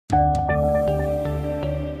I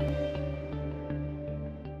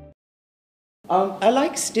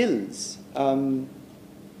like stills.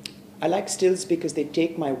 I like stills because they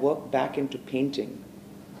take my work back into painting.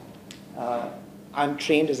 I'm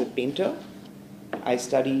trained as a painter. I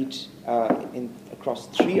studied across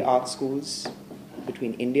 3 art schools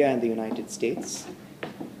between India and the United States.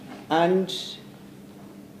 And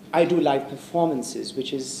I do live performances,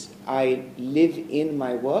 which is I live in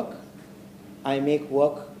my work. I make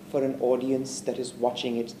work for an audience that is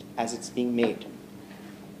watching it as it's being made.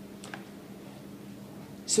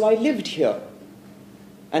 So I lived here.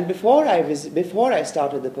 And before I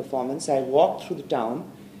started the performance, I walked through the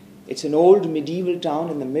town. It's an old medieval town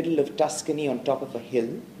in the middle of Tuscany on top of a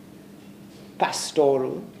hill.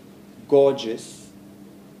 Pastoral, gorgeous.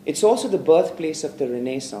 It's also the birthplace of the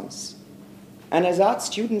Renaissance. And as art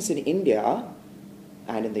students in India,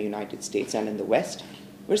 and in the United States and in the West,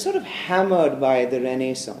 we're sort of hammered by the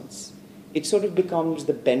Renaissance. It sort of becomes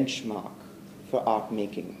the benchmark for art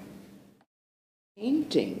making.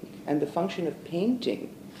 Painting and the function of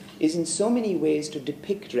painting is in so many ways to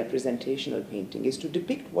depict representational painting, is to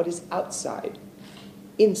depict what is outside,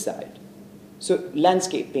 inside. So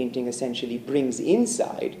landscape painting essentially brings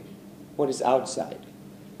inside what is outside.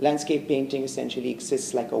 Landscape painting essentially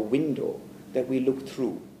exists like a window that we look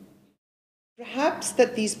through. Perhaps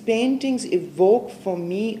that these paintings evoke for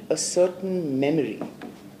me a certain memory,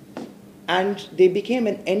 and they became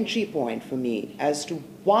an entry point for me as to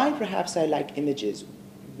why perhaps I like images.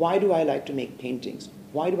 Why do I like to make paintings?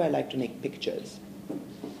 Why do I like to make pictures?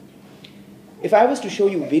 If I was to show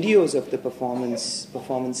you videos of the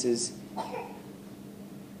performances,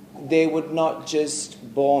 they would not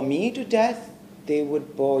just bore me to death, they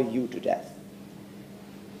would bore you to death.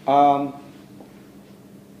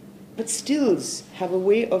 But stills have a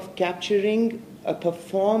way of capturing a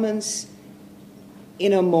performance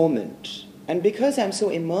in a moment. And because I'm so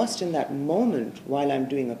immersed in that moment while I'm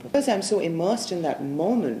doing a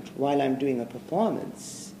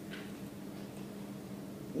performance,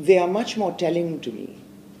 they are much more telling to me.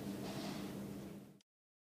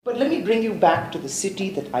 But let me bring you back to the city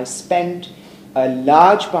that I spent a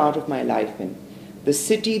large part of my life in. The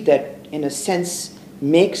city that, in a sense,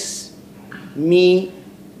 makes me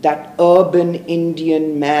that urban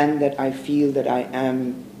Indian man that I feel that I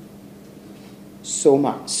am so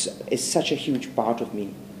much, is such a huge part of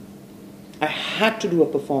me. I had to do a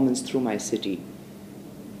performance through my city,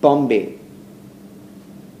 Bombay.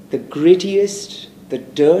 The grittiest, the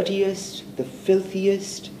dirtiest, the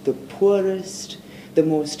filthiest, the poorest, the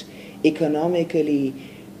most economically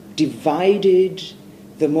divided,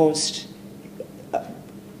 the most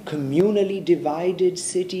communally divided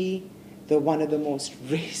city, one of the most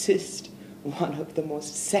racist, one of the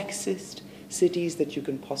most sexist cities that you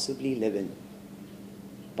can possibly live in.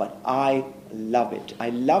 But I love it. I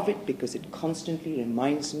love it because it constantly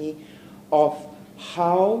reminds me of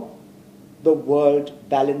how the world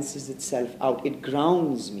balances itself out. It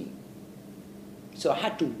grounds me. So I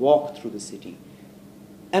had to walk through the city.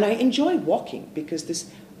 And I enjoy walking because this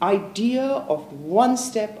idea of one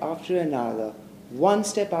step after another,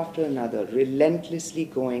 relentlessly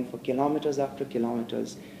going for kilometers after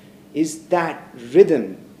kilometers, is that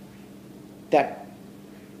rhythm that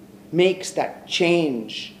makes that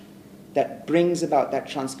change, that brings about that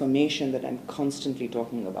transformation that I'm constantly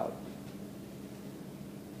talking about.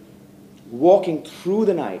 Walking through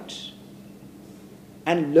the night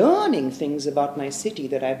and learning things about my city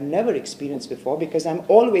that I've never experienced before because I'm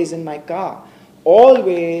always in my car,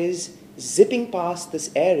 always zipping past this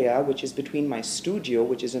area which is between my studio,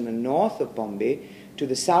 which is in the north of Bombay, to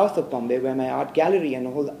the south of Bombay where my art gallery and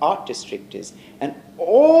the whole art district is, and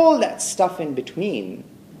all that stuff in between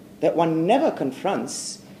that one never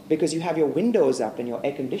confronts because you have your windows up and your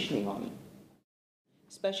air conditioning on.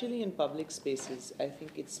 Especially in public spaces, I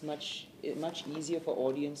think it's much easier for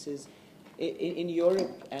audiences in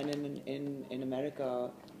Europe and in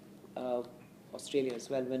America, Australia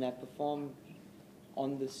as well. When I perform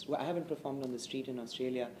on this, well, I haven't performed on the street in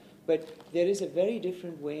Australia, but there is a very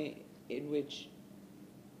different way in which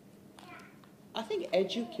I think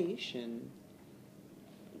education,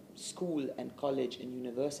 school and college and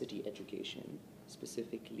university education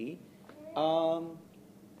specifically, or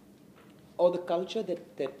the culture that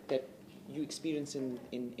you experience in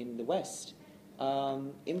the West,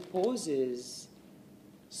 imposes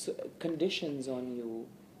conditions on you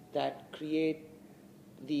that create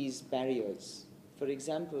these barriers. For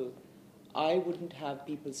example, I wouldn't have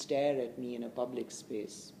people stare at me in a public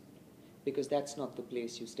space because that's not the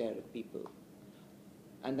place you stare at people,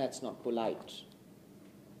 and that's not polite.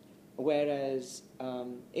 Whereas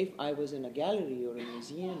if I was in a gallery or a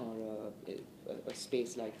museum a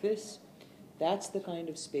space like this, that's the kind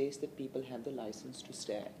of space that people have the license to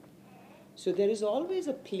stare. So there is always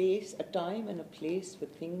a place, a time and a place for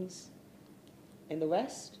things in the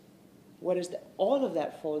West, whereas all of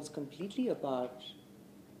that falls completely apart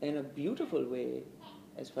in a beautiful way,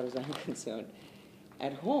 as far as I'm concerned,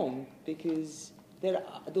 at home, because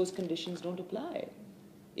those conditions don't apply.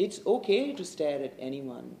 It's okay to stare at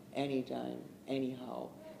anyone, anytime, anyhow.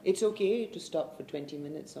 It's okay to stop for 20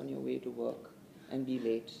 minutes on your way to work and be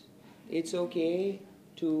late. It's okay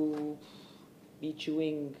to be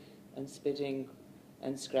chewing and spitting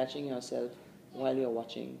and scratching yourself while you're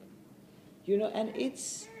watching. And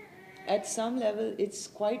it's, at some level, it's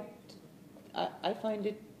quite, I find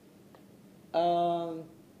it,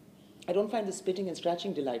 I don't find the spitting and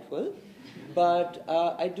scratching delightful, but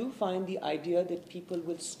I do find the idea that people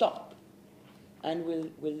will stop and will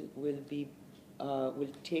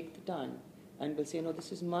take the time and will say, no,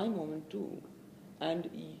 this is my moment too. And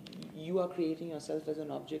you are creating yourself as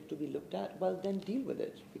an object to be looked at. Well, then deal with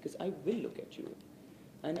it, because I will look at you.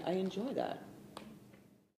 And I enjoy that.